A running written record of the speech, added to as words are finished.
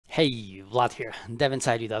Hey, Vlad here,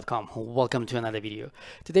 devinsideyou.com. Welcome to another video.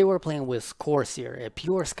 Today we're playing with Coursier, a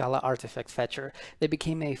pure Scala artifact fetcher that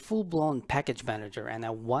became a full-blown package manager and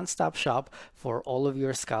a one-stop shop for all of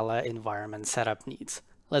your Scala environment setup needs.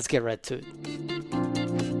 Let's get right to it.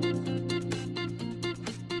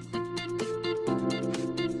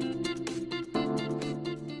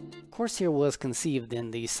 Coursier was conceived in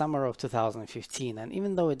the summer of 2015, and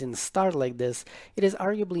even though it didn't start like this, it is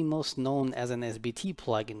arguably most known as an SBT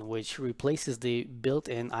plugin, which replaces the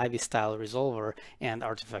built-in Ivy-style resolver and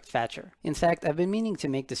artifact fetcher. In fact, I've been meaning to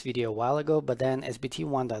make this video a while ago, but then SBT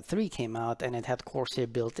 1.3 came out and it had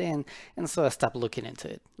Coursier built in, and so I stopped looking into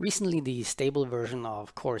it. Recently, the stable version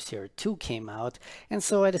of Coursier 2 came out, and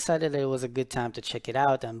so I decided it was a good time to check it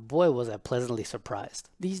out, and boy was I pleasantly surprised.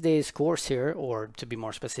 These days, Coursier, or to be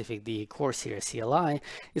more specific, the Coursier CLI,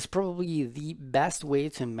 is probably the best way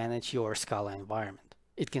to manage your Scala environment.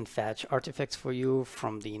 It can fetch artifacts for you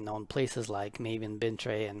from the known places like Maven,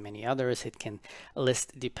 Bintray, and many others. It can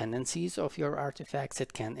list dependencies of your artifacts.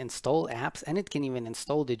 It can install apps, and it can even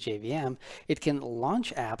install the JVM. It can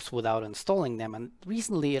launch apps without installing them. And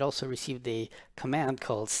recently, it also received a command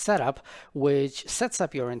called setup, which sets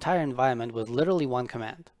up your entire environment with literally one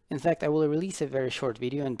command. In fact, I will release a very short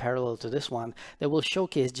video in parallel to this one that will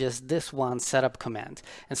showcase just this one setup command.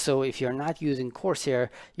 And so if you're not using Coursier,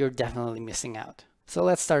 you're definitely missing out. So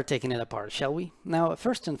let's start taking it apart, shall we? Now,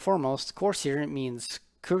 first and foremost, Coursier means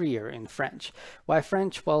courier in French. Why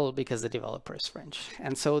French? Well, because the developer is French.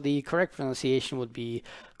 And so the correct pronunciation would be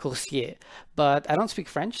Coursier. But I don't speak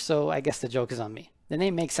French, so I guess the joke is on me. The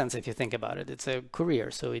name makes sense if you think about it. It's a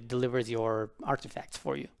courier, so it delivers your artifacts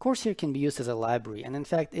for you. Coursier can be used as a library, and in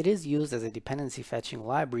fact, it is used as a dependency fetching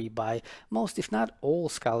library by most, if not all,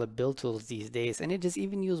 Scala build tools these days, and it is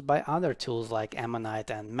even used by other tools like Ammonite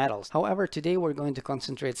and Metals. However, today we're going to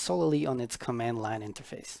concentrate solely on its command line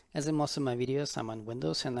interface. As in most of my videos, I'm on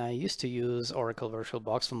Windows, and I used to use Oracle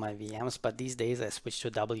VirtualBox for my VMs, but these days I switched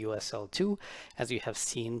to WSL2, as you have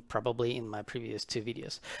seen probably in my previous two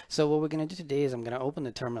videos. So what we're going to do today is I'm going to open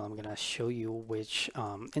the terminal. I'm going to show you which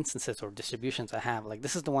instances or distributions I have. Like,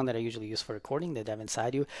 this is the one that I usually use for recording, the dev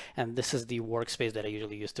inside you, and this is the workspace that I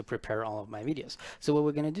usually use to prepare all of my videos. So what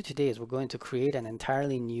we're going to do today is we're going to create an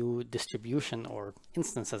entirely new distribution, or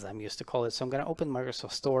instance as I'm used to call it. So I'm going to open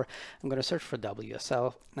Microsoft Store. I'm going to search for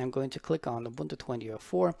WSL. I'm going to click on Ubuntu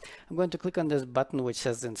 20.04. I'm going to click on this button which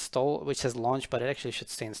says install, which says launch, but it actually should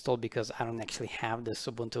say installed because I don't actually have this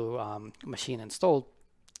Ubuntu machine installed.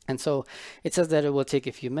 And so it says that it will take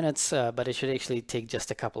a few minutes, but it should actually take just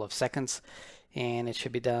a couple of seconds, and it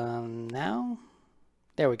should be done now.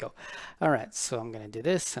 There we go. All right, so I'm going to do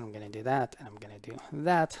this, and I'm going to do that, and I'm going to do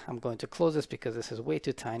that. I'm going to close this because this is way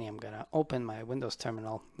too tiny. I'm going to open my Windows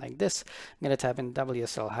terminal like this. I'm going to type in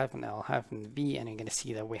WSL-L-V, and you're going to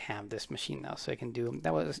see that we have this machine now. So I can do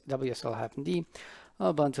that was WSL-D,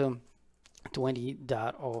 Ubuntu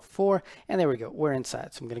 20.04, and there we go, we're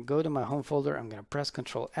inside. So I'm going to go to my home folder, I'm going to press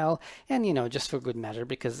Control L, and just for good measure,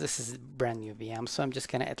 because this is brand new VM, so I'm just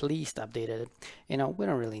going to at least update it. We don't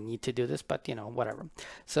really need to do this, but whatever.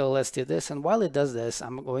 So let's do this, and while it does this,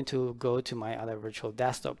 I'm going to go to my other virtual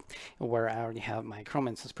desktop where I already have my Chrome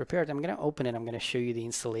instance prepared. I'm going to open it. I'm going to show you the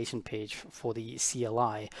installation page for the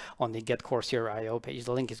CLI on the Get Coursier IO page.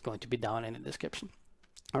 The link is going to be down in the description.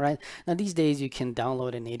 All right, now these days you can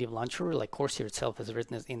download a native launcher, like Coursier itself is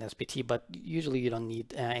written in SBT, but usually you don't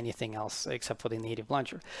need anything else except for the native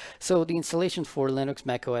launcher. So the installation for Linux,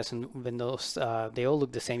 Mac OS, and Windows, they all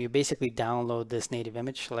look the same. You basically download this native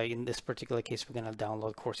image. Like in this particular case, we're going to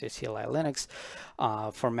download Coursier CLI Linux.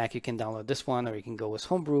 For Mac, you can download this one, or you can go with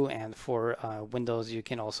Homebrew, and for Windows, you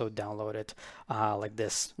can also download it like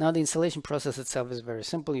this. Now the installation process itself is very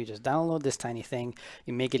simple. You just download this tiny thing,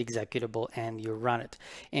 you make it executable, and you run it.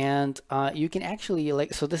 And you can actually,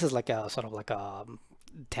 so this is like a sort of like a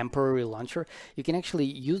temporary launcher. You can actually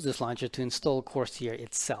use this launcher to install Coursier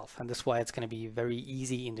itself, and that's why it's going to be very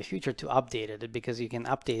easy in the future to update it, because you can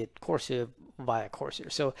update Coursier via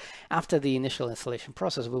Coursier. So after the initial installation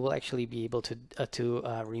process, we will actually be able to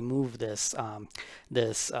remove this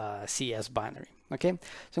CS binary. Okay,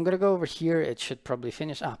 so I'm going to go over here. It should probably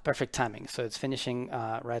finish. Perfect timing. So it's finishing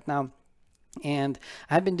right now. And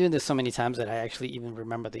I've been doing this so many times that I actually even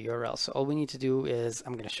remember the URL. So all we need to do is,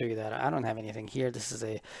 I'm going to show you that I don't have anything here. This is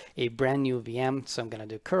a brand new VM. So I'm going to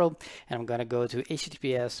do curl, and I'm going to go to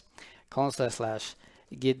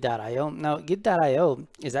https://git.io. Now, git.io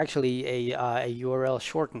is actually a URL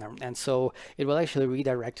shortener, and so it will actually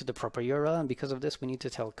redirect to the proper URL. And because of this, we need to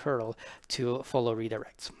tell curl to follow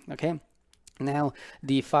redirects. Okay. Now,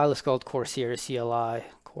 the file is called Coursier CLI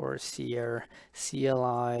Coursier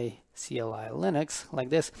CLI Linux like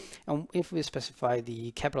this, and if we specify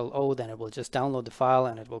the capital O, then it will just download the file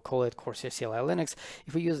and it will call it Coursier CLI Linux.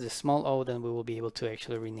 If we use the small o, then we will be able to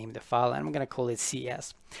actually rename the file, and I'm going to call it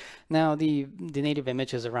CS. Now the native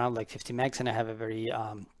image is around like 50 megs, and I have a very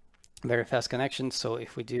fast connection. So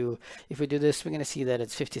if we do this, we're going to see that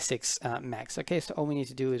it's 56 megs. Okay, so all we need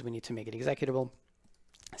to do is we need to make it executable,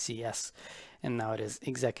 CS, and now it is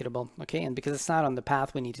executable. Okay, and because it's not on the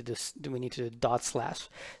path, we need to do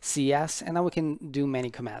 /CS, and now we can do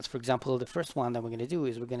many commands. For example, the first one that we're going to do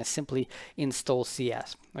is we're going to simply install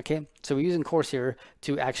CS. Okay, so we're using Coursier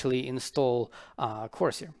to actually install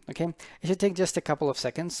Coursier. Okay, it should take just a couple of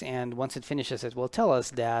seconds, and once it finishes, it will tell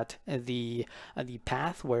us that the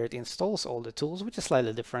path where it installs all the tools, which is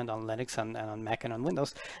slightly different on Linux and on Mac and on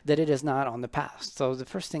Windows, that it is not on the path. So the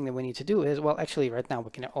first thing that we need to do is, well, actually right now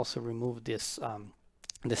we can also remove this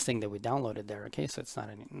this thing that we downloaded there. Okay, so it's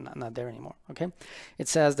not there anymore. Okay, it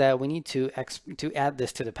says that we need to add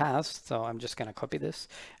this to the path. So I'm just going to copy this.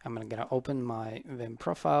 I'm going to open my Vim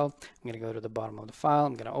profile. I'm going to go to the bottom of the file.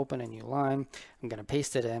 I'm going to open a new line. I'm going to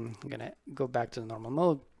paste it in. I'm going to go back to the normal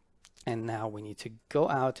mode. And now we need to go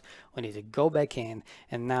out, we need to go back in,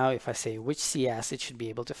 and now if I say which CS, it should be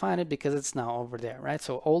able to find it because it's now over there, right?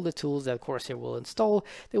 So all the tools that Coursier will install,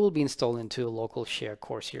 they will be installed into a local share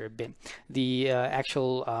Coursier bin. The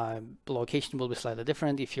actual location will be slightly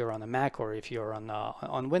different if you're on a Mac or if you're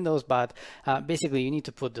on Windows, but basically you need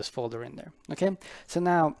to put this folder in there. Okay, so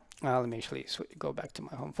now let me actually go back to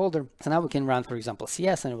my home folder. So now we can run, for example,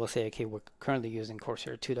 CS, and it will say, okay, we're currently using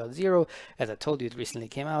Coursier 2.0. As I told you, it recently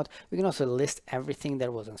came out. We can also list everything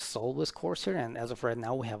that was installed with Coursier, and as of right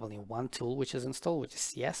now, we have only one tool which is installed, which is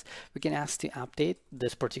CS. We can ask to update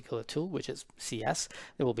this particular tool, which is CS.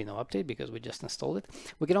 There will be no update because we just installed it.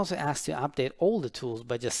 We can also ask to update all the tools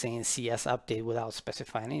by just saying CS update without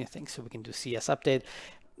specifying anything. So we can do CS update.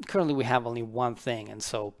 Currently, we have only one thing, and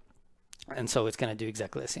so it's going to do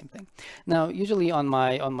exactly the same thing. Now, usually on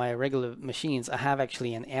my regular machines, I have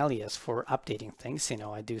actually an alias for updating things. You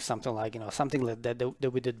know, I do something like, you know, something like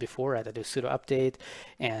that we did before, right? I do sudo update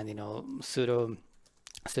and, you know, sudo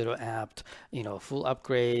apt, you know, full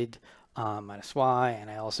upgrade -y,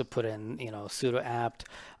 and I also put in, you know, sudo apt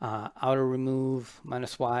auto remove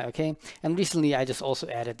 -y. Okay, and recently I just also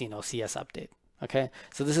added, you know, CS update. Okay,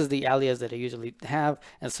 so this is the alias that I usually have,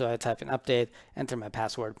 and so I type in update, enter my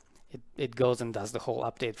password. It goes and does the whole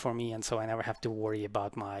update for me, and so I never have to worry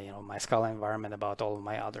about my, you know, my Scala environment, about all of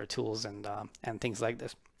my other tools and things like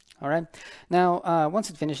this. All right. Now, once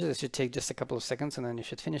it finishes, it should take just a couple of seconds, and then it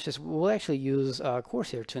should finish this. We'll actually use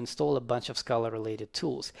Coursier to install a bunch of Scala-related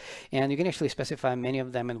tools, and you can actually specify many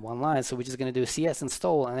of them in one line. So we're just going to do CS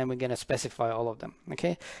install, and then we're going to specify all of them.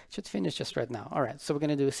 Okay. It should finish just right now. All right. So we're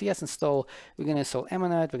going to do CS install. We're going to install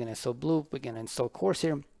Ammonite. We're going to install Bloop. We're going to install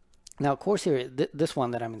Coursier. Now, Coursier, this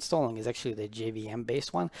one that I'm installing is actually the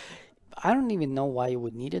JVM-based one. I don't even know why you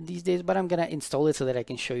would need it these days, but I'm going to install it so that I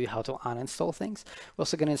can show you how to uninstall things. We're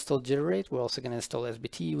also going to install Jitterate. We're also going to install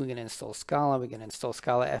SBT. We're going to install Scala. We're going to install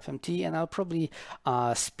Scala FMT, and I'll probably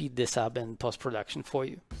speed this up in post-production for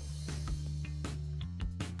you.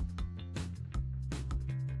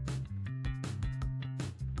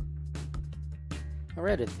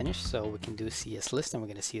 Alright, it finished, so we can do CS list, and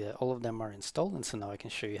we're going to see that all of them are installed. And so now I can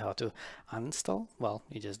show you how to uninstall. Well,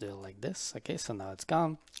 you just do it like this. Okay, so now it's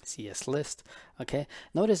gone. CS list. Okay,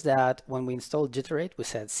 notice that when we installed Jitterate, we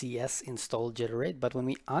said CS install Jitterate, but when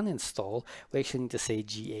we uninstall, we actually need to say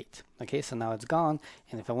G8. Okay, so now it's gone,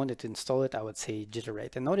 and if I wanted to install it, I would say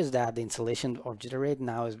Jitterate. And notice that the installation of Jitterate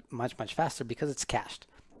now is much faster because it's cached.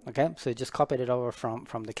 Okay, so you just copied it over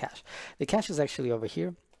from the cache. The cache is actually over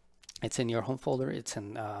here. It's in your home folder. It's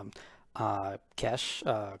in cache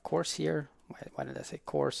Coursier. Why did I say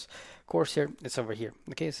Coursier? It's over here.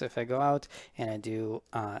 Okay, so if I go out and I do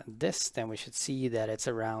this, then we should see that it's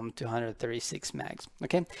around 236 megs.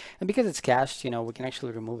 Okay, and because it's cached, you know, we can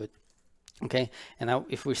actually remove it. Okay, and now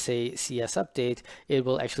if we say CS update, it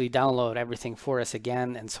will actually download everything for us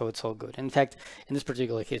again, and so it's all good. In fact, in this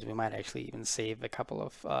particular case, we might actually even save a couple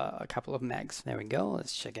of megs. There we go.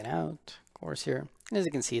 Let's check it out. Coursier. And as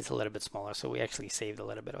you can see, it's a little bit smaller, so we actually saved a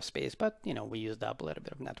little bit of space, but you know, we used up a little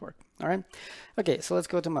bit of network. All right. Okay, so let's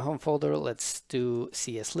go to my home folder. Let's do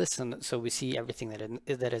CS list, and so we see everything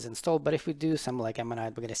that is installed. But if we do something like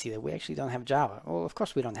Ammonite, we're going to see that we actually don't have Java. Well, of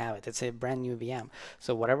course we don't have it. It's a brand new VM.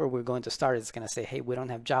 So whatever we're going to start, it's going to say, hey, we don't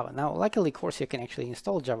have Java. Now, luckily, Coursier can actually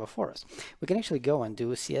install Java for us. We can actually go and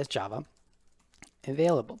do CS Java.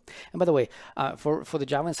 available. And by the way, for the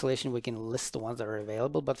Java installation, we can list the ones that are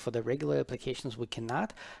available, but for the regular applications, we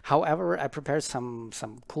cannot. However, I prepared some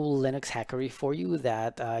cool Linux hackery for you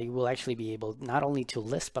that you will actually be able not only to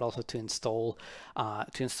list, but also to install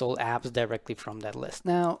apps directly from that list.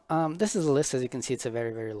 Now, this is a list. As you can see, it's a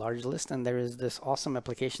very, very large list, and there is this awesome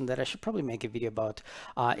application that I should probably make a video about.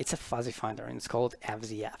 It's a fuzzy finder, and it's called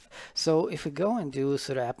fzf. So if we go and do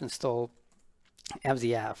sudo apt install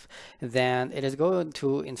fzf, then it is going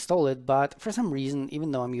to install it, but for some reason,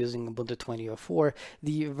 even though I'm using Ubuntu 20.04,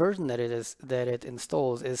 the version that it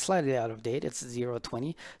installs is slightly out of date. It's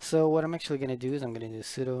 0.20. So what I'm actually going to do is I'm going to do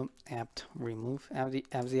sudo apt remove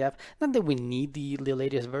fzf. Not that we need the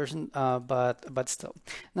latest version, but still.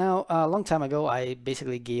 Now, a long time ago, I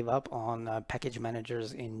basically gave up on package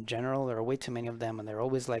managers in general. There are way too many of them, and they're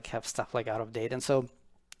always like have stuff like out of date, and so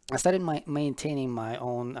I started maintaining my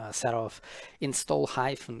own set of install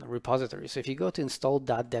hyphen repositories. So if you go to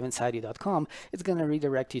install.devinsider.com, it's going to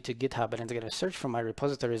redirect you to GitHub, and it's going to search for my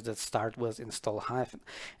repositories that start with install hyphen.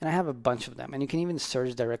 And I have a bunch of them, and you can even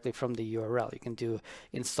search directly from the URL. You can do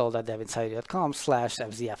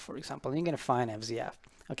install.devinsider.com/fzf, for example, and you're going to find fzf.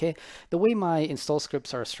 Okay, the way my install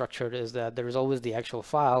scripts are structured is that there is always the actual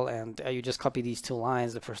file, and you just copy these two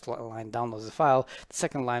lines. The first line downloads the file, the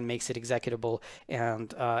second line makes it executable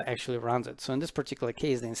and actually runs it. So in this particular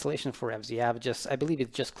case, the installation for fzf I believe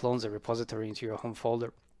it just clones the repository into your home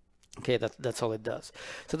folder. Okay, that's all it does.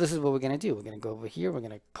 So this is what we're going to do. We're going to go over here. We're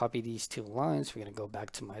going to copy these two lines. We're going to go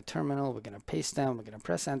back to my terminal. We're going to paste them. We're going to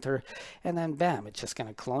press enter, and then bam, it's just going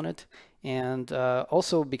to clone it. And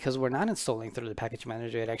also, because we're not installing through the package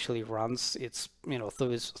manager, it actually runs its,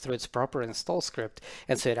 through its proper install script.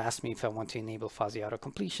 And so it asks me if I want to enable fuzzy auto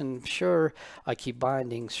completion. Sure. I keep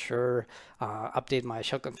bindings. Sure. Update my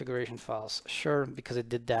shell configuration files. Sure. Because it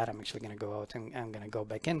did that, I'm actually going to go out and I'm going to go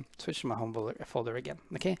back in, switch to my home folder again.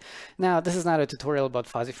 Okay. Now, this is not a tutorial about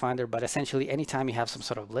fuzzy finder, but essentially, anytime you have some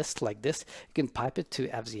sort of list like this, you can pipe it to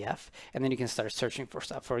fzf, and then you can start searching for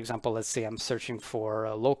stuff. For example, let's say I'm searching for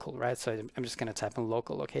local, right? So I'm just going to type in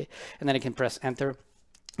local, okay? And then I can press enter,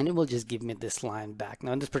 and it will just give me this line back.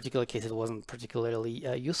 Now, in this particular case, it wasn't particularly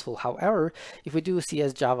useful. However, if we do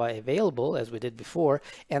CS Java available, as we did before,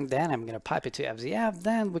 and then I'm going to pipe it to fzf,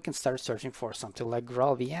 then we can start searching for something like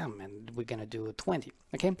graalvm, and we're going to do 20.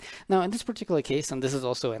 Okay. Now, in this particular case, and this is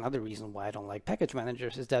also another reason why I don't like package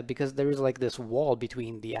managers, is that because there is like this wall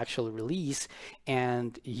between the actual release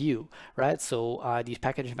and you, right? So these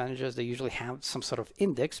package managers, they usually have some sort of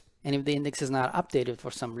index. And if the index is not updated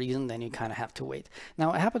for some reason, then you kind of have to wait.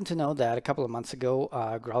 Now, I happen to know that a couple of months ago,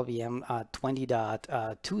 graalvm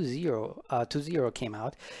 20.20 came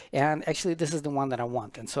out, and actually this is the one that I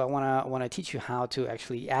want. And so I want to teach you how to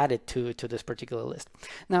actually add it to this particular list.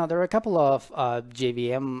 Now, there are a couple of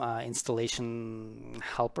JVM installation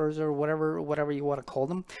helpers or whatever you want to call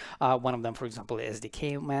them. One of them, for example, is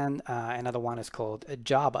SDK man. Another one is called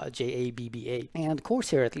Jabba, J-A-B-B-A. And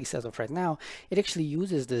Coursier, at least as of right now, it actually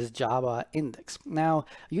uses this Java index. Now,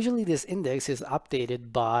 usually this index is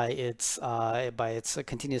updated by its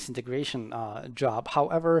continuous integration job.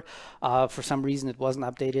 However, for some reason it wasn't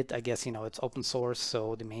updated. I guess it's open source,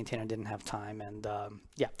 so the maintainer didn't have time. And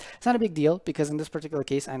yeah, it's not a big deal because in this particular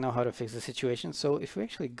case, I know how to fix the situation. So if we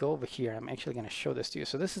actually go over here, I'm actually going to show this to you.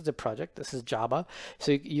 So this is the project. This is Java.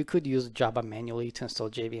 So you could use Java manually to install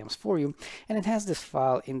JVMs for you, and it has this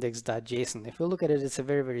file index.json. If we look at it, it's a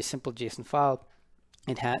very, very simple JSON file.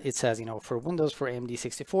 It says, for Windows, for AMD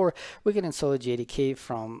 64, we can install a JDK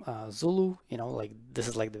from Zulu, like this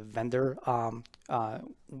is like the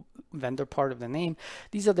vendor part of the name.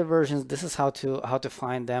 These are the versions. This is how to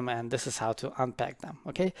find them, and this is how to unpack them.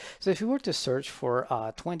 Okay, so if you were to search for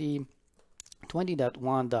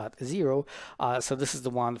 20.1.0, so this is the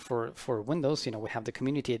one for Windows. We have the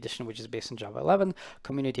Community Edition, which is based on Java 11,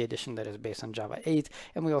 Community Edition that is based on Java 8,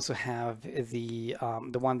 and we also have the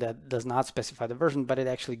one that does not specify the version, but it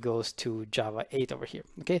actually goes to Java 8 over here.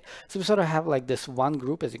 Okay, so we sort of have like this one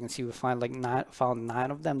group. As you can see, we found 9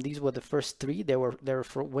 of them. These were the first 3. They were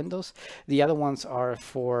for Windows. The other ones are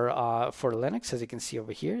for Linux. As you can see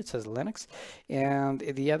over here, it says Linux, and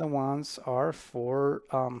the other ones are for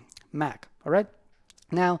Mac. All right.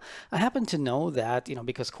 Now, I happen to know that,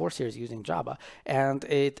 because Coursier is using Java, and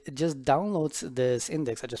it just downloads this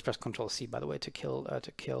index. I just pressed Control-C, by the way, to kill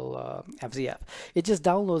fzf. It just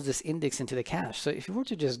downloads this index into the cache. So if you were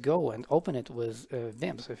to just go and open it with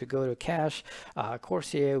Vim, so if you go to cache,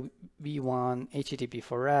 Coursier v1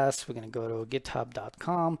 http4s, we're going to go to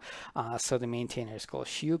github.com. So the maintainer is called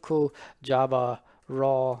Shiuku Java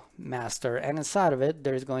raw master, and inside of it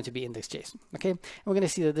there is going to be index.json. Okay, and we're going to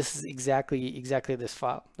see that this is exactly this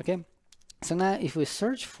file. Okay, So now if we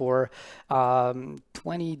search for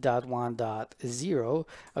 20.1.0,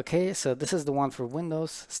 okay, so this is the one for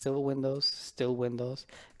Windows, still Windows, still Windows.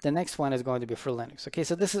 The next one is going to be for Linux. Okay,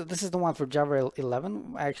 so this is the one for Java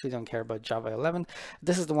 11. I actually don't care about Java 11.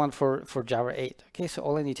 This is the one for Java 8. Okay, so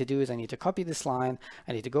all I need to do is I need to copy this line.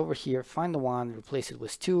 I need to go over here, find the one, replace it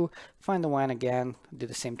with 2, find the one again, do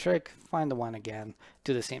the same trick, find the one again,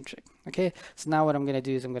 do the same trick. Okay, so now what I'm going to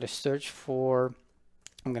do is I'm going to search for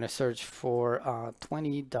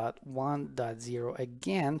 20.1.0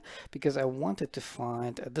 again, because I wanted to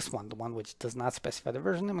find this one, the one which does not specify the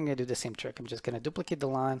version. I'm going to do the same trick. I'm just going to duplicate the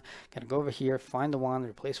line, going to go over here, find the one,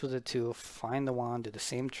 replace with a 2, find the one, do the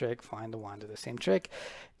same trick, find the one, do the same trick,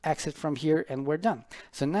 exit from here, and we're done.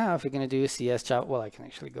 So now if you're going to do CS Java, well, I can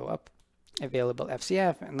actually go up, available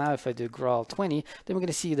FCF, and now if I do graal 20, then we're going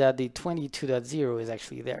to see that the 22.0 is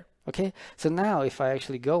actually there. Okay, so now if I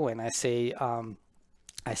actually go and I say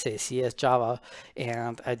CS Java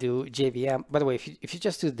and I do JVM. By the way, if you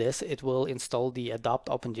just do this, it will install the adopt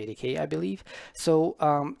OpenJDK, I believe. So,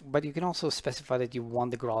 but you can also specify that you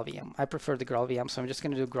want the graal VM. I prefer the graal VM, so I'm just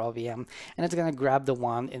going to do graal VM, and it's going to grab the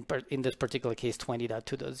one in this particular case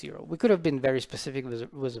 20.2.0. We could have been very specific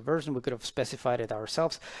with the version. We could have specified it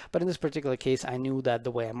ourselves, but in this particular case, I knew that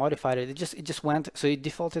the way I modified it, it just went. So it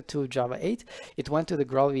defaulted to Java 8. It went to the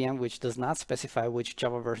graal VM, which does not specify which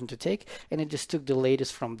Java version to take, and it just took the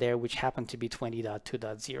latest from there, which happened to be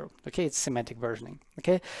 20.2.0. Okay, it's semantic versioning.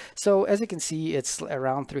 Okay, so as you can see, it's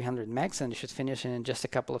around 300 megs, and it should finish in just a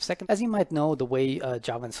couple of seconds. As you might know, the way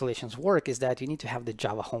Java installations work is that you need to have the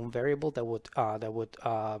Java home variable that would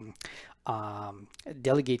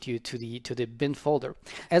delegate you to the bin folder.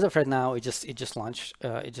 As of right now, it just launched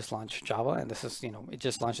Java, and this is, it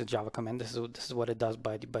just launched the Java command. This is what it does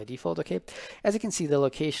by default. Okay, as you can see, the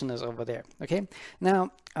location is over there. Okay,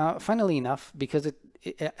 now funnily enough, because it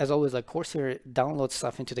as always, like Coursier downloads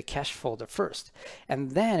stuff into the cache folder first, and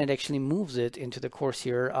then it actually moves it into the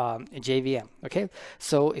Coursier JVM. Okay,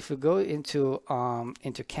 so if we go into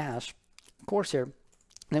cache Coursier,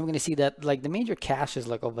 then we're going to see that like the major cache is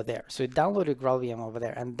like over there. So it downloaded graal VM over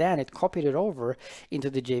there, and then it copied it over into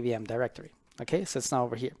the JVM directory. Okay, so it's now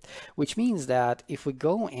over here, which means that if we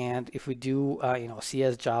go and if we do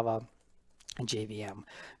CS Java JVM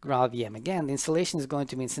graal VM again, the installation is going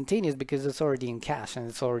to be instantaneous because it's already in cache and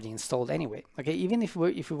it's already installed anyway. Okay, even if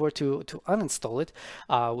we were to uninstall it,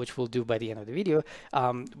 which we'll do by the end of the video,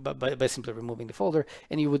 but by simply removing the folder,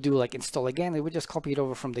 and you would do like install again, it would just copy it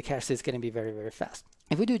over from the cache. So it's going to be very, very fast.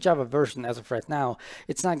 If we do Java version as of right now,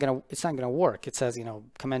 it's not gonna work. It says,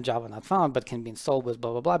 command Java not found, but can be installed with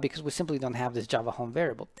blah blah blah, because we simply don't have this Java home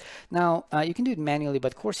variable. Now you can do it manually,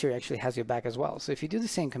 but Coursier actually has your back as well. So if you do the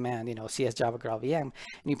same command, CS Java graal VM, and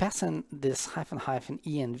you pass in this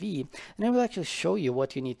 --env, then it will actually show you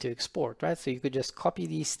what you need to export, right? So you could just copy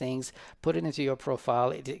these things, put it into your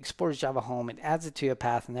profile, it exports Java home, it adds it to your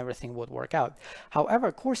path, and everything would work out.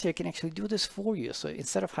 However, Coursier can actually do this for you. So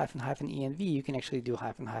instead of --env, you can actually do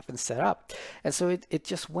 --setup, and so it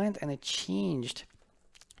just went and it changed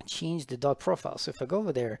the dot profile. So if I go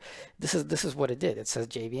over there, this is what it did. It says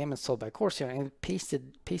JVM installed by Coursier, and it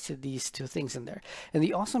pasted these two things in there. And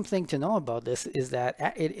the awesome thing to know about this is that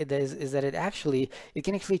it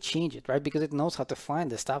can actually change it, right? Because it knows how to find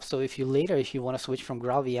this stuff. So if you want to switch from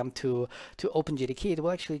graal VM to OpenJDK, it will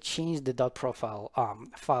actually change the dot profile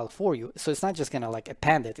file for you. So it's not just gonna like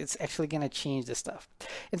append it, it's actually gonna change the stuff.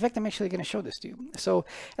 In fact, I'm actually gonna show this to you. So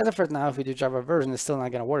as of right now, if we do Java version, it's still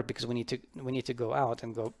not gonna work because we need to go out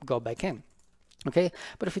and go back in. Okay,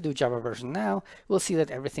 but if we do Java version now, we'll see that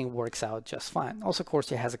everything works out just fine. Also,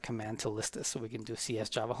 Coursier has a command to list this, so we can do CS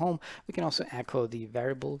Java home. We can also echo the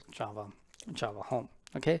variable Java home.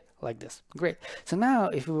 Okay, like this. Great. So now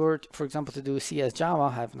if we were, for example, to do CS Java,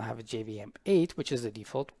 have a JVM 8, which is the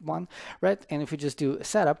default one, right? And if we just do a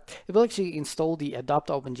setup, it will actually install the adopt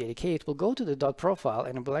OpenJDK. It will go to the dot profile,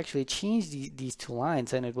 and it will actually change these two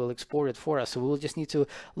lines, and it will export it for us. So we will just need to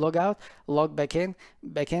log out, log back in,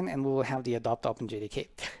 and we will have the adopt OpenJDK.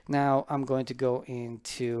 Now I'm going to go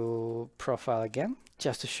into profile again,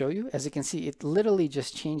 just to show you. As you can see, it literally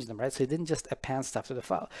just changed them, right? So it didn't just append stuff to the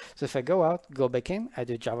file. So if I go out, go back in, I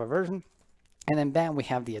do Java version, and then bam, we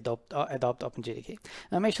have the adopt OpenJDK.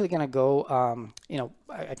 Now I'm actually gonna go,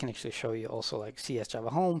 I can actually show you also like CS Java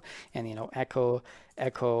home and echo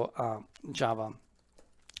Java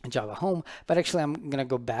home. But actually, I'm gonna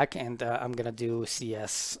go back and I'm gonna do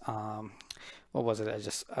CS. What was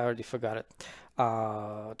it? I already forgot it.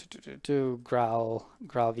 To graal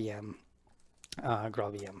VM.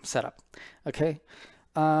 Graal VM setup. Okay,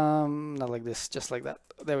 not like this, just like that.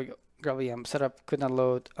 There we go. GraalVM setup could not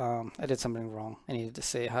load. I did something wrong. I needed to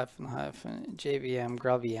say hyphen JVM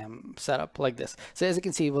GraalVM setup like this. So as you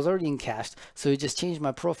can see, it was already in cached. So it just changed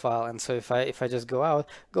my profile. And so if I just go out,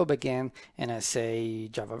 go back in, and I say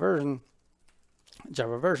Java version,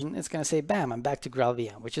 it's going to say, bam, I'm back to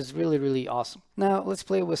GraalVM, which is really, really awesome. Now let's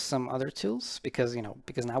play with some other tools because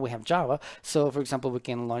now we have Java. So for example, we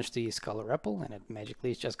can launch the Scala REPL, and it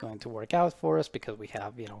magically is just going to work out for us because we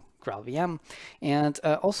have, GraalVM. And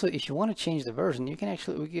also, if you want to change the version, we can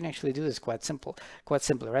actually do this quite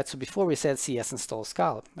simply, right? So before we said cs install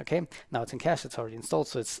Scala, okay? Now it's in cache, it's already installed,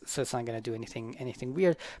 so it's not going to do anything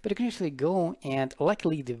weird. But you can actually go, and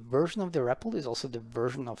luckily the version of the REPL is also the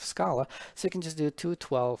version of Scala, so you can just do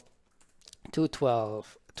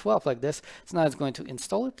 2.12 like this. So now it's going to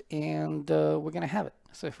install it, and we're going to have it.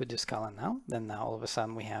 So if we do Scala now, then now all of a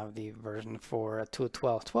sudden we have the version for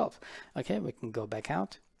 2.12.12. Okay, we can go back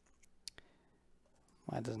out.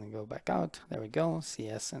 Why doesn't it go back out? There we go.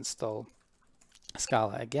 CS install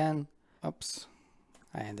Scala again. Oops,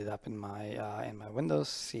 I ended up in my Windows.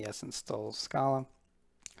 CS install Scala.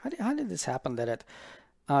 How did this happen? That it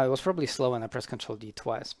was probably slow, and I pressed Ctrl D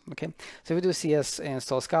twice. Okay, so if we do CS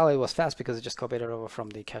install Scala, it was fast because it just copied it over from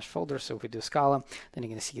the cache folder. So if we do Scala, then you're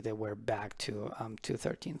going to see that we're back to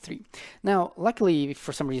 2.13.3. Now, luckily,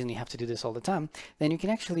 for some reason you have to do this all the time, then you can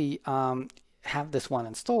actually have this one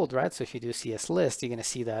installed, right? So if you do cs list, you're going to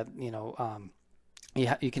see that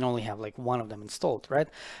you can only have like one of them installed, right?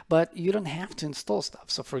 But you don't have to install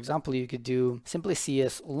stuff. So for example, you could do simply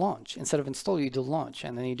cs launch. Instead of install, you do launch,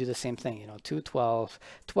 and then you do the same thing,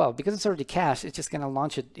 2.12.12. Because it's already cached, it's just going to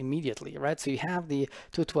launch it immediately, right? So you have the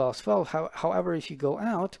 2.12.12. However, if you go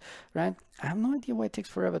out, right, I have no idea why it takes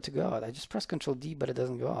forever to go out. I just press Ctrl D, but it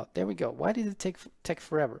doesn't go out. There we go. Why did it take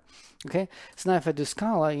forever? Okay, so now if I do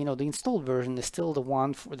Scala, the installed version is still the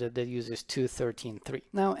one that uses 2.13.3.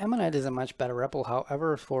 Now, Ammonite is a much better REPL.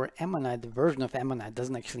 However, for Ammonite, the version of Ammonite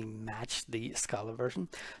doesn't actually match the Scala version.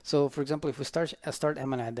 So, for example, if we start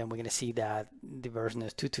Ammonite, then we're going to see that the version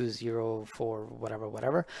is 2.2.0 for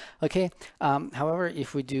whatever. Okay. However,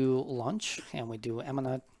 if we do launch and we do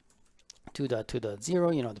Ammonite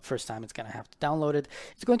 2.2.0, the first time it's going to have to download it.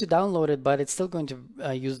 It's going to download it, but it's still going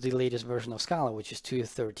to use the latest version of Scala, which is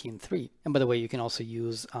 2.13.3. And by the way, you can also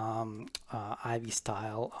use Ivy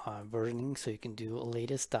style versioning. So you can do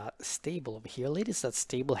latest.stable over here.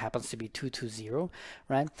 Latest.stable happens to be 2.2.0,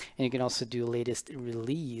 right? And you can also do latest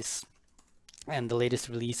release. And the latest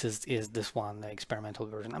release is this one, the experimental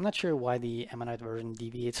version. I'm not sure why the Ammonite version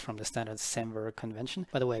deviates from the standard Semver convention.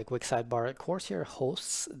 By the way, a quick sidebar, Coursier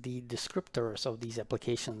hosts the descriptors of these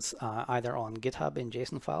applications either on GitHub in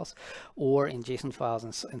JSON files or in JSON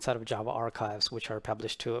files inside of Java archives, which are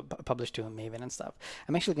published to Maven and stuff.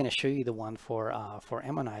 I'm actually going to show you the one for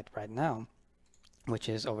Ammonite right now, which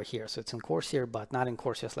is over here. So it's in Coursier, but not in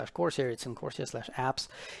Coursier/Coursier, it's in Coursier/apps.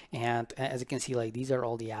 And as you can see, like, these are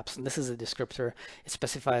all the apps, and this is a descriptor. It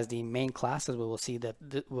specifies the main class, as we will see that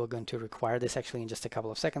we're going to require this actually in just a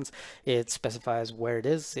couple of seconds. It specifies where it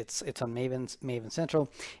is. It's on Maven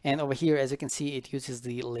Central. And over here, as you can see, it uses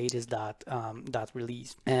the latest dot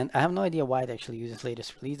release. And I have no idea why it actually uses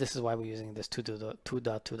latest release. This is why we're using this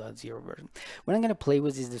 2.2.0 version. We're not going to play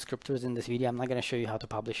with these descriptors in this video. I'm not going to show you how to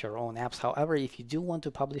publish your own apps. However, if you do want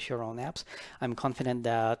to publish your own apps, I'm confident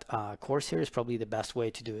that Coursier is probably the best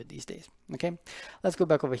way to do it these days. Okay, let's go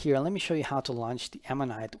back over here and let me show you how to launch the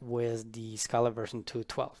Ammonite with the Scala version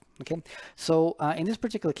 2.12. Okay, so in this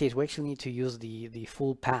particular case, we actually need to use the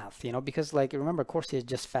full path, because, like, remember, Coursier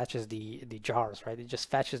just fetches the jars, right? It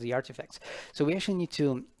just fetches the artifacts. So we actually need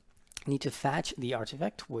to fetch the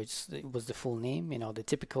artifact, which was the full name, the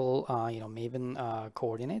typical Maven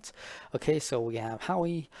coordinates. Okay, so we have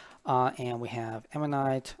Howie and we have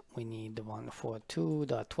Ammonite. We need the one for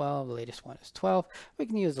 2.12. The latest one is 12. We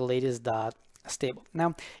can use the latest stable.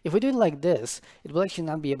 Now, if we do it like this, it will actually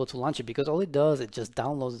not be able to launch it because all it does, it just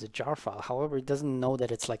downloads the jar file. However, it doesn't know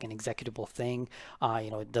that it's like an executable thing.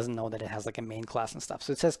 It doesn't know that it has like a main class and stuff.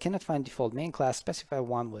 So it says cannot find default main class, specify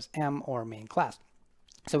one was M or main class.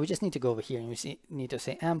 So we just need to go over here and we need to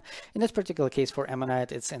say M. In this particular case for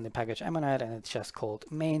Ammonite, it's in the package Ammonite and it's just called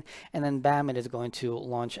main. And then bam, it is going to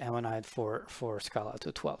launch Ammonite for Scala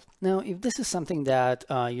 2.12. Now, if this is something that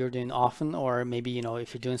you're doing often, or maybe,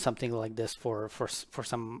 if you're doing something like this for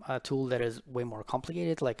some tool that is way more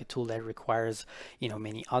complicated, like a tool that requires,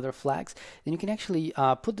 many other flags, then you can actually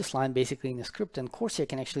put this line basically in a script, and Coursier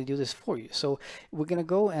can actually do this for you. So we're going to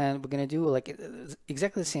go and we're going to do like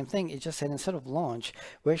exactly the same thing. It just said instead of launch,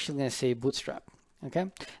 we're actually going to say bootstrap. Okay,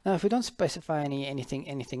 now if we don't specify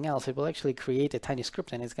anything else, it will actually create a tiny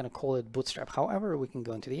script and it's going to call it bootstrap. However, we can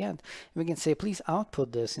go into the end and we can say, please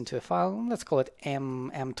output this into a file. Let's call it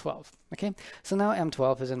m12. Okay, so now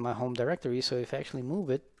m12 is in my home directory. So if I actually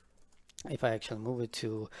move it,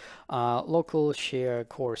 to local share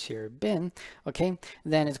Coursier bin, okay,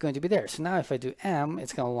 then it's going to be there. So now if I do m,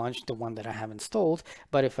 it's going to launch the one that I have installed,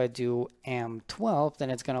 but if I do m12,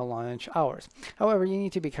 then it's going to launch ours. However, you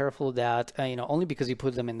need to be careful that only because you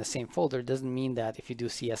put them in the same folder doesn't mean that if you do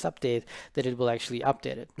cs update that it will actually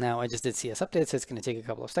update it. Now I just did cs update, so it's going to take a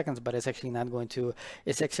couple of seconds, but it's actually not going to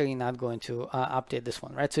update this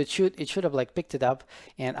one, right? So it should have like picked it up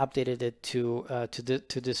and updated it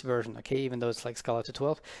to this version, okay? Even though it's like Scala to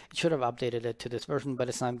 12, it should have updated it to this version, but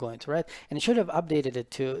it's not going to, right? And it should have updated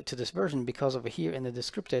it to this version because over here in the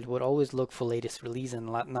descriptor it would always look for latest release and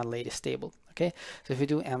not latest stable. Okay, so if we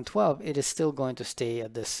do m12, it is still going to stay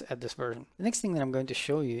at this version. The next thing that I'm going to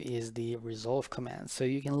show you is the resolve command. So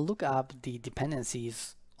you can look up the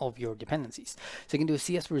dependencies of your dependencies. So you can do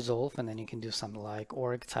cs resolve, and then you can do something like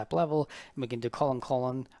org type level, and we can do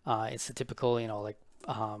colon. It's the typical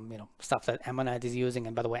stuff that Ammonite is using.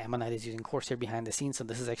 And by the way, Ammonite is using Coursier behind the scenes, so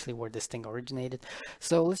this is actually where this thing originated.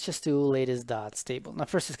 So let's just do latest.stable. Now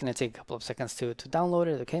first, it's going to take a couple of seconds to download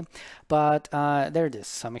it, okay? But there it is.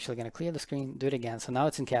 So I'm actually going to clear the screen, do it again. So now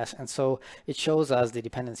it's in cache, and so it shows us the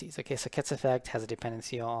dependencies. Okay, so cats effect has a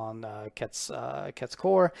dependency on cats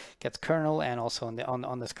core, cats kernel, and also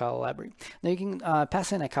on the Scala library. Now you can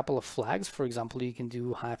pass in a couple of flags. For example, you can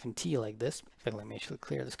do -t like this. In fact, let me actually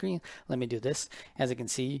clear the screen. Let me do this. As you can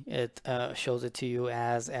see, it shows it to you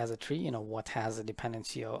as a tree, what has a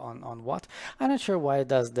dependency on what. I'm not sure why it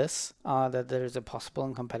does this, that there's a possible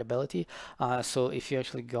incompatibility. So if you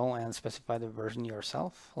actually go and specify the version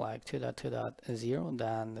yourself, like 2.2.0,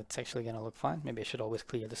 then it's actually going to look fine. Maybe I should always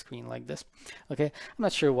clear the screen like this. Okay, I'm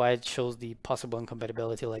not sure why it shows the possible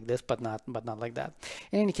incompatibility like this, but not like that.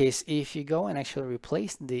 In any case, if you go and actually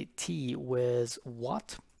replace the t with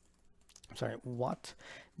what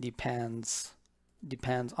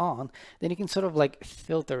depends on, then you can sort of like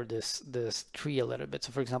filter this tree a little bit.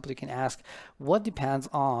 So for example, you can ask what depends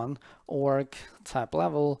on org type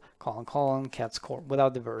level colon cats core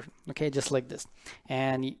without the version, okay, just like this,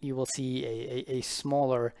 and you will see a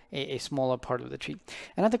smaller part of the tree.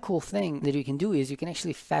 Another cool thing that you can do is you can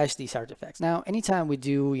actually fetch these artifacts. Now anytime we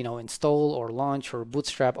do install or launch or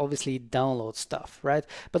bootstrap, obviously download stuff, right?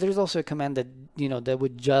 But there's also a command that that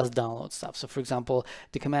would just download stuff. So for example,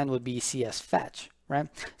 the command would be cs fetch, right?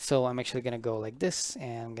 So I'm actually going to go like this,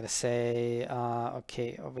 and I'm going to say,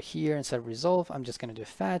 okay, over here instead of resolve, I'm just going to do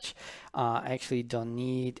fetch. I actually don't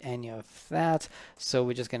need any of that, so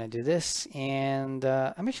we're just going to do this, and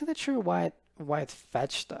I'm actually not sure why it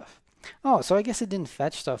fetched stuff. Oh, so I guess it didn't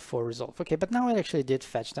fetch stuff for resolve. Okay, but now it actually did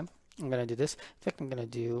fetch them. I'm going to do this. In fact, I'm going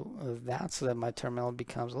to do that so that my terminal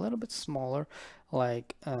becomes a little bit smaller,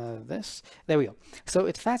 like this. There we go. So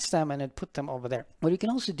it fetched them and it put them over there. What you can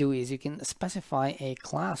also do is you can specify a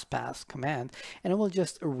class path command, and it will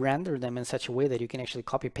just render them in such a way that you can actually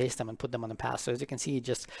copy paste them and put them on the path. So as you can see, it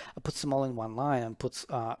just puts them all in one line and puts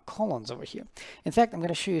colons over here. In fact, I'm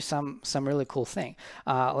going to show you some really cool thing.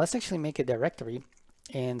 Let's actually make a directory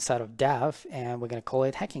inside of dev, and we're going to call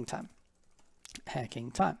it hacking time.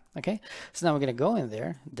 Okay, so now we're going to go in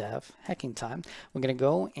there, dev hacking time. We're going to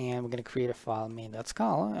go and we're going to create a file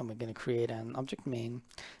main.scala, and we're going to create an object main.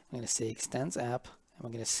 I'm going to say extends app, and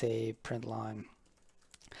we're going to say print line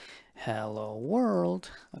hello world.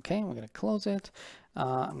 Okay, we're going to close it.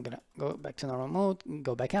 I'm going to go back to normal mode,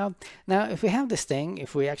 go back out. Now, if we have this thing,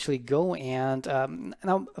 if we actually go and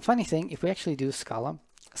now, a funny thing, if we actually do Scala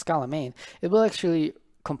main, it will actually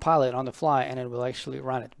compile it on the fly and it will actually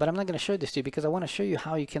run it. But I'm not going to show this to you because I want to show you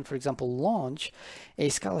how you can, for example, launch a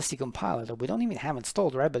Scala C compiler that we don't even have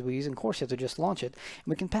installed, right? But we're using Coursier to just launch it.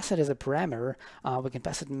 And we can pass it as a parameter. We can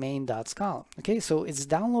pass it main.scala. Okay, so it's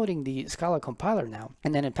downloading the Scala compiler now,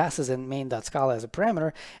 and then it passes in main.scala as a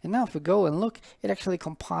parameter. And now if we go and look, it actually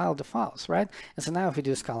compiled the files, right? And so now if we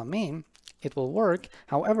do Scala main, it will work.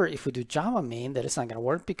 However, if we do Java main, that it's not going to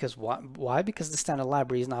work because why? Because the standard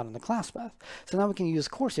library is not on the class path. So now we can use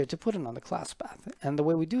Coursier to put it on the class path. And the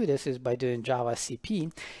way we do this is by doing Java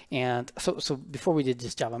CP. And so before we did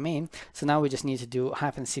just Java main, so now we just need to do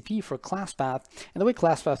 -cp for class path. And the way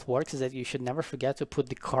class path works is that you should never forget to put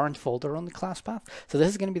the current folder on the class path. So this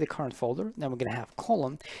is going to be the current folder. Then we're going to have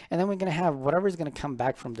colon, and then we're going to have whatever is going to come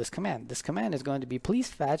back from this command. This command is going to be please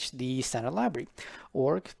fetch the standard library,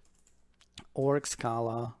 org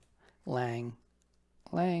scala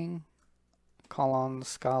lang colon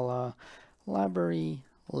scala library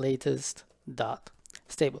latest dot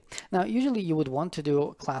stable. Now, usually you would want to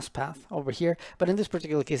do class path over here, but in this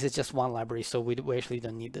particular case, it's just one library, so we actually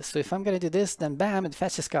don't need this. So if I'm going to do this, then bam, it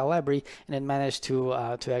fetches Scala library, and it managed to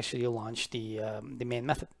actually launch the main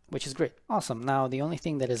method, which is great. Awesome. Now, the only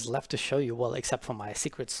thing that is left to show you, well, except for my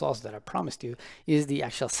secret sauce that I promised you, is the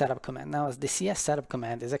actual setup command. Now, the CS setup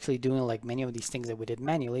command is actually doing like many of these things that we did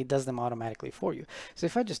manually, it does them automatically for you. So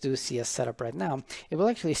if I just do CS setup right now, it will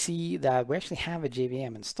actually see that we actually have a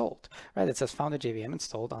JVM installed, right? It says found a JVM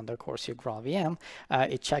installed under Coursier Graal VM.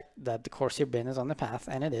 It checked that the Coursier bin is on the path,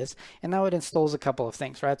 and it is. And now it installs a couple of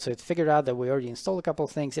things, right? So it figured out that we already installed a couple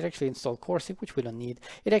of things. It actually installed Coursier, which we don't need.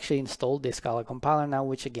 It actually installed the Scala compiler now,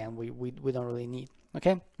 which again, we don't really need.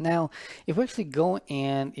 Okay, now if we actually go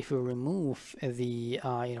and if we remove the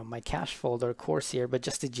my cache folder Coursier, but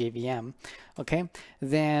just the JVM, okay,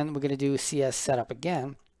 then we're going to do CS setup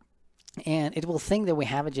again, and it will think that we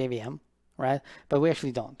have a JVM, right? But we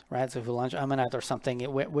actually don't, right? So if we launch Amanite or something,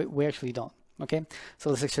 we actually don't. Okay, so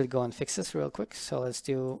let's actually go and fix this real quick. So let's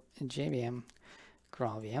do JVM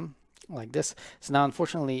Graal VM like this. So now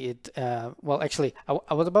unfortunately it well, actually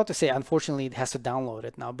I was about to say unfortunately it has to download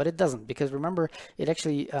it now, but it doesn't, because remember it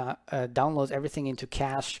actually downloads everything into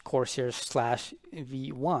cache Coursier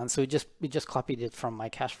 /v1, so it just copied it from my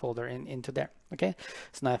cache folder into there. Okay,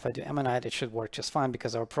 so now if I do Amanite, it should work just fine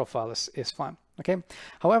because our profile is fine. Okay,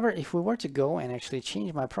 however, if we were to go and actually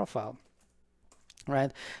change my profile,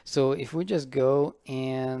 right, so if we just go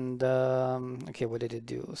and okay, what did it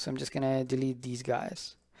do? So I'm just gonna delete these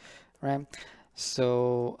guys, right?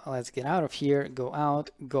 So let's get out of here, go out,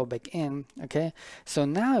 go back in. Okay, so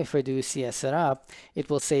now if I do CS setup, it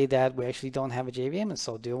will say that we actually don't have a JVM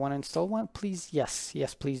installed. Do you want to install one? Please, yes,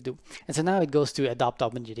 please do. And so now it goes to adopt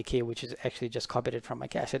OpenJDK, which is actually just copied it from my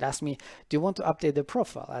cache. It asks me, do you want to update the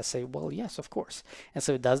profile? I say, well, yes, of course. And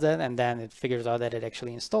so it does that, and then it figures out that it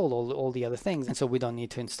actually installed all the other things, and so we don't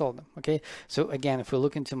need to install them. Okay, so again, if we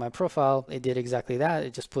look into my profile, it did exactly that.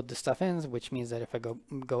 It just put the stuff in, which means that if I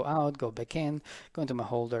go out, go back in, go into my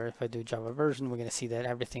holder, if I do Java version, we're going to see that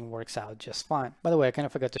everything works out just fine. By the way, I kind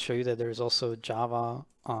of forgot to show you that there is also Java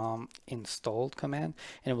installed command,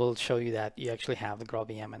 and it will show you that you actually have the Graal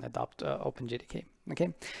VM and adopt OpenJDK.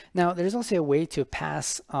 Okay, now there's also a way to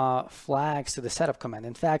pass flags to the setup command.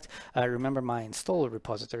 In fact, remember my install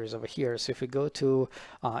repository is over here. So if we go to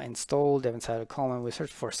install dev inside a column, we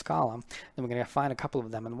search for Scala, then we're going to find a couple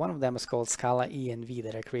of them, and one of them is called Scala env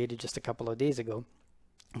that I created just a couple of days ago.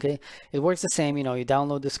 Okay, it works the same, you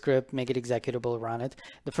download the script, make it executable, run it.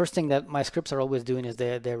 The first thing that my scripts are always doing is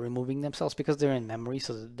they're removing themselves because they're in memory,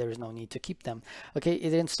 so there is no need to keep them. Okay,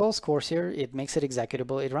 it installs Coursier, it makes it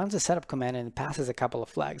executable, it runs a setup command, and it passes a couple of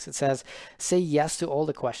flags. It says, say yes to all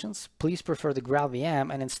the questions, please prefer the Graal VM,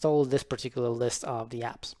 and install this particular list of the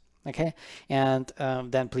apps. Okay, and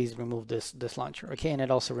then please remove this launcher. Okay, and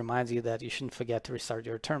it also reminds you that you shouldn't forget to restart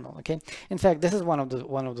your terminal. Okay, in fact, this is one of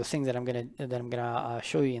the things that I'm gonna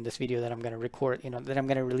show you in this video that I'm gonna record, that I'm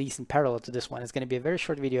gonna release in parallel to this one. It's gonna be a very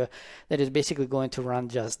short video that is basically going to run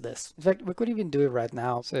just this. In fact, we could even do it right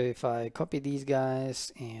now. So if I copy these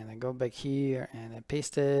guys and I go back here and I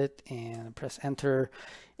paste it and I press enter,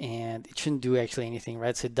 and it shouldn't do actually anything,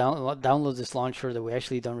 right? So download this launcher that we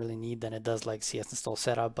actually don't really need. Then it does like CS install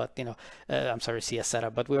setup, but I'm sorry, CS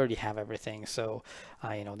setup, but we already have everything. So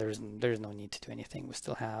there's no need to do anything. We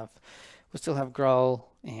still have Graal,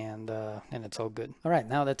 and it's all good. All right,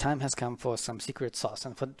 now the time has come for some secret sauce,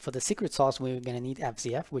 and for the secret sauce, we're gonna need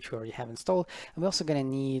FZF, which we already have installed, and we're also gonna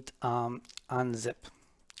need unzip.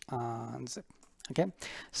 Okay,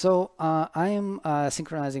 so I am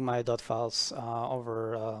synchronizing my .dot files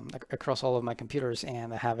over across all of my computers,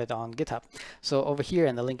 and I have it on GitHub. So over here,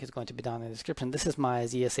 and the link is going to be down in the description, this is my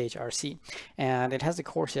zshrc, and it has the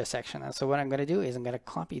Coursier section. And so what I'm going to do is I'm going to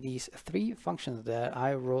copy these 3 functions that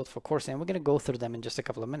I wrote for Coursier, and we're going to go through them in just a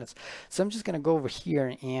couple of minutes. So I'm just going to go over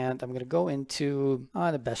here, and I'm going to go into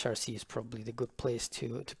the bashrc is probably the good place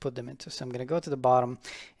to put them into. So I'm going to go to the bottom,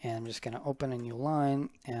 and I'm just going to open a new line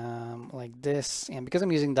like this. And because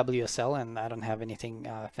I'm using WSL and I don't have anything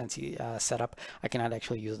fancy set up, I cannot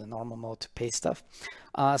actually use the normal mode to paste stuff.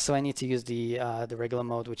 So I need to use the regular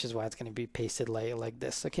mode, which is why it's going to be pasted like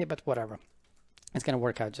this. Okay, but whatever. It's going to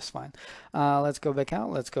work out just fine. Let's go back out.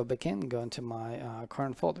 Let's go back in. Go into my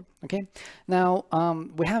current folder. Okay. Now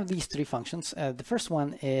we have these 3 functions. The first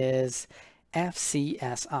one is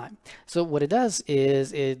FCSI. So what it does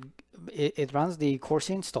is it it runs the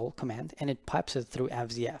Coursier install command and it pipes it through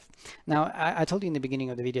FZF. Now, I told you in the beginning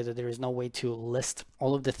of the video that there is no way to list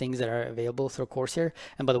all of the things that are available through Coursier.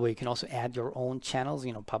 And by the way, you can also add your own channels,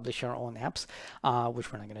 publish your own apps,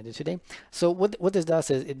 which we're not going to do today. So what this does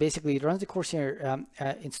is it basically runs the Coursier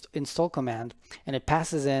install command and it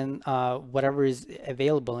passes in whatever is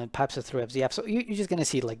available and pipes it through FZF. So you're just going to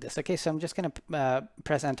see it like this. Okay, so I'm just going to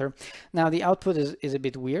press enter. Now the output is a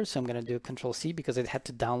bit weird, so I'm going to do Control-C because it had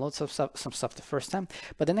to download some stuff the first time.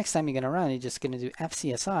 But the next time you're going to run, you're just going to do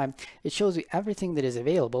FCSI. It shows you everything that is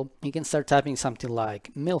available. You can start typing something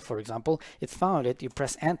like mill, for example. It found it, you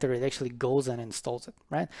press enter, it actually goes and installs it,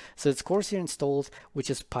 right? So it's Coursier installed, which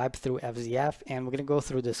is piped through FZF, and we're going to go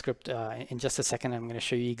through the script in just a second. I'm going to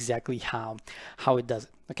show you exactly how it does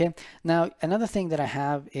it. Okay, now another thing that I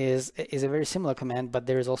have is a very similar command, but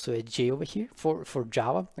there is also a J over here for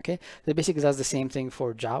Java. Okay, so it basically does the same thing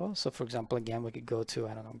for Java. So for example, again, we could go to,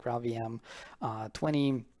 I don't know, GraalVM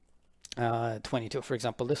 2022, for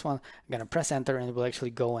example, this one. I'm going to press enter and it will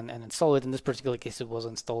actually go and install it. In this particular case, it was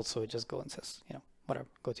installed, so it just goes and says, whatever,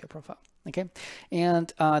 go to your profile. Okay,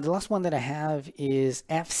 and the last one that I have is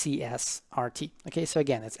FCS-RT. Okay, so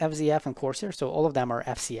again, it's FZF and Coursier, so all of them are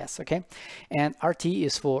FCS. Okay, and RT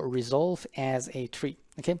is for resolve as a tree.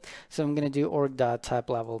 Okay, so I'm going to do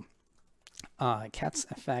org.typelevel cats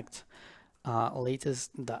effect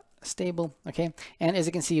latest.stable. Okay, and as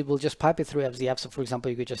you can see, it will just pipe it through FZF. So for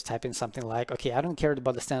example, you could just type in something like, okay, I don't care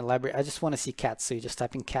about the standard library, I just want to see cats. So you just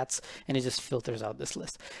type in cats and it just filters out this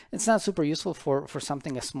list. It's not super useful for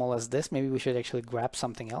something as small as this. Maybe we should actually grab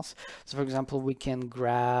something else. So for example, we can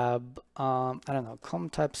grab I don't know, com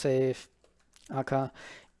type safe aka,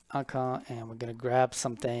 and we're going to grab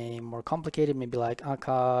something more complicated, maybe like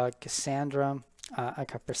aka Cassandra,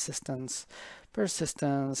 aka persistence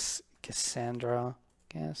Cassandra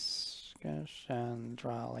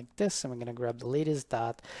like this, and we're going to grab the latest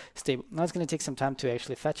dot stable. Now it's going to take some time to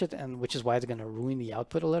actually fetch it, and which is why it's going to ruin the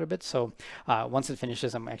output a little bit. So once it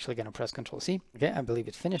finishes, I'm actually going to press Control-C. Okay, I believe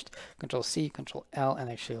it finished. Control-C, Control-L, and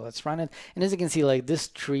actually let's run it. And as you can see, like this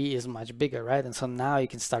tree is much bigger, right? And so now you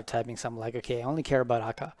can start typing something like, okay, I only care about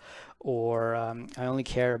Aka, or I only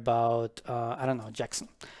care about I don't know, Jackson.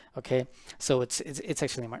 Okay, so it's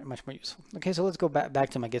actually much more useful. Okay, so let's go back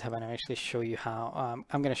to my GitHub and I'll actually show you how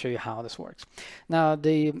I'm going to show you how this works. Now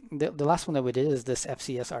the last one that we did is this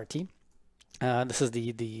FCS-RT. This is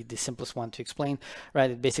the simplest one to explain,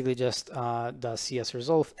 right? It basically just does CS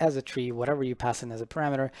resolve as a tree, whatever you pass in as a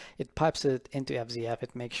parameter, it pipes it into FZF,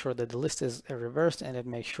 it makes sure that the list is reversed, and it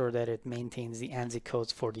makes sure that it maintains the ANSI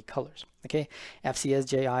codes for the colors. Okay,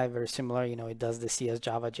 FCS-JI, very similar, it does the CS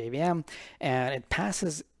Java JVM, and it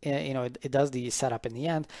passes, it does the setup in the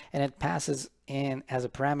end, and it passes in as a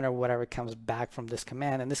parameter whatever comes back from this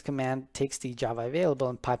command, and this command takes the Java available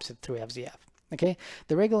and pipes it through FZF. Okay,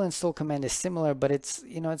 the regular install command is similar, but it's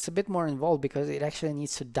it's a bit more involved because it actually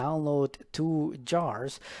needs to download two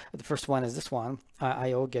jars. The first one is this one,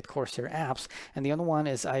 IO get Coursier apps, and the other one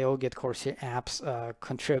is IO get Coursier apps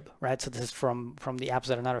contrib, right? So this is from the apps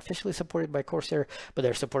that are not officially supported by Coursier, but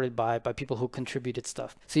they're supported by people who contributed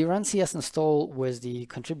stuff. So you run cs install with the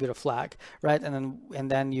contributor flag, right? And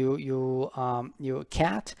then you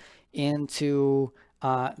cat into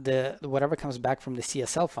whatever comes back from the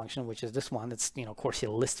CSL function, which is this one. It's Coursier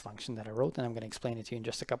list function that I wrote, and I'm going to explain it to you in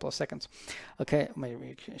just a couple of seconds. Okay, maybe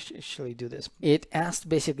we can actually do this. It asked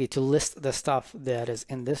basically to list the stuff that is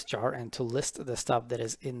in this jar and to list the stuff that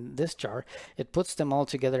is in this jar. It puts them all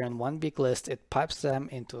together in one big list. It pipes them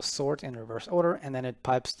into a sort in reverse order, and then it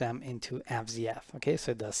pipes them into FZF. Okay,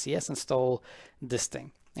 so it does CS install this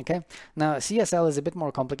thing. Okay, now CSL is a bit more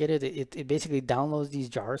complicated. It basically downloads these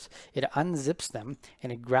jars, it unzips them, and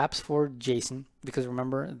it grabs for JSON, because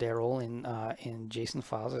remember they're all in JSON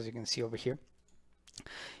files, as you can see over here.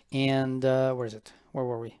 And where is it? Where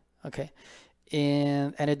were we? Okay,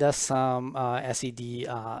 and it does some SED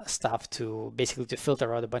stuff to basically to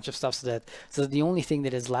filter out a bunch of stuff, so the only thing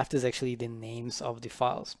that is left is actually the names of the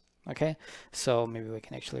files. Okay, so maybe we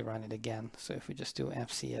can actually run it again. So if we just do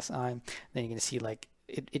FCSI, then you can see like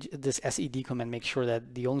this SED command makes sure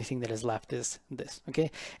that the only thing that is left is this.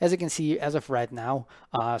 Okay, as you can see, as of right now,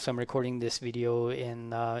 so I'm recording this video in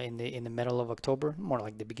the middle of October, more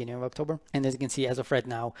like the beginning of October, and as you can see, as of right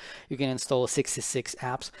now, you can install 66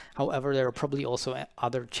 apps. However, there are probably also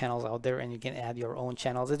other channels out there, and you can add your own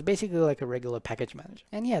channels. It's basically like a regular package manager.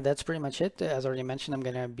 And yeah, that's pretty much it. As already mentioned, I'm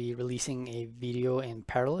gonna be releasing a video in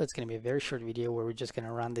parallel. It's gonna be a very short video where we're just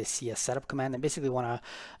gonna run the CS setup command and basically want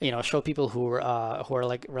to show people who are are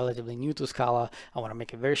like relatively new to Scala, I want to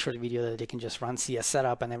make a very short video that they can just run CS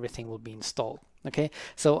setup and everything will be installed. Okay,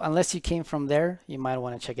 so unless you came from there, you might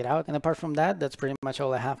want to check it out. And apart from that, that's pretty much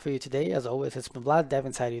all I have for you today. As always, it's been Vlad,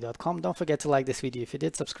 devinsideyou.com. Don't forget to like this video if you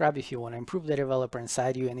did, subscribe if you want to improve the developer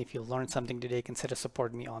inside you, and if you learned something today, consider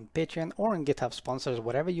supporting me on Patreon or on GitHub sponsors,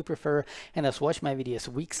 whatever you prefer, and just watch my videos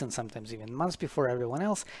weeks and sometimes even months before everyone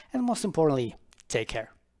else. And most importantly, take care.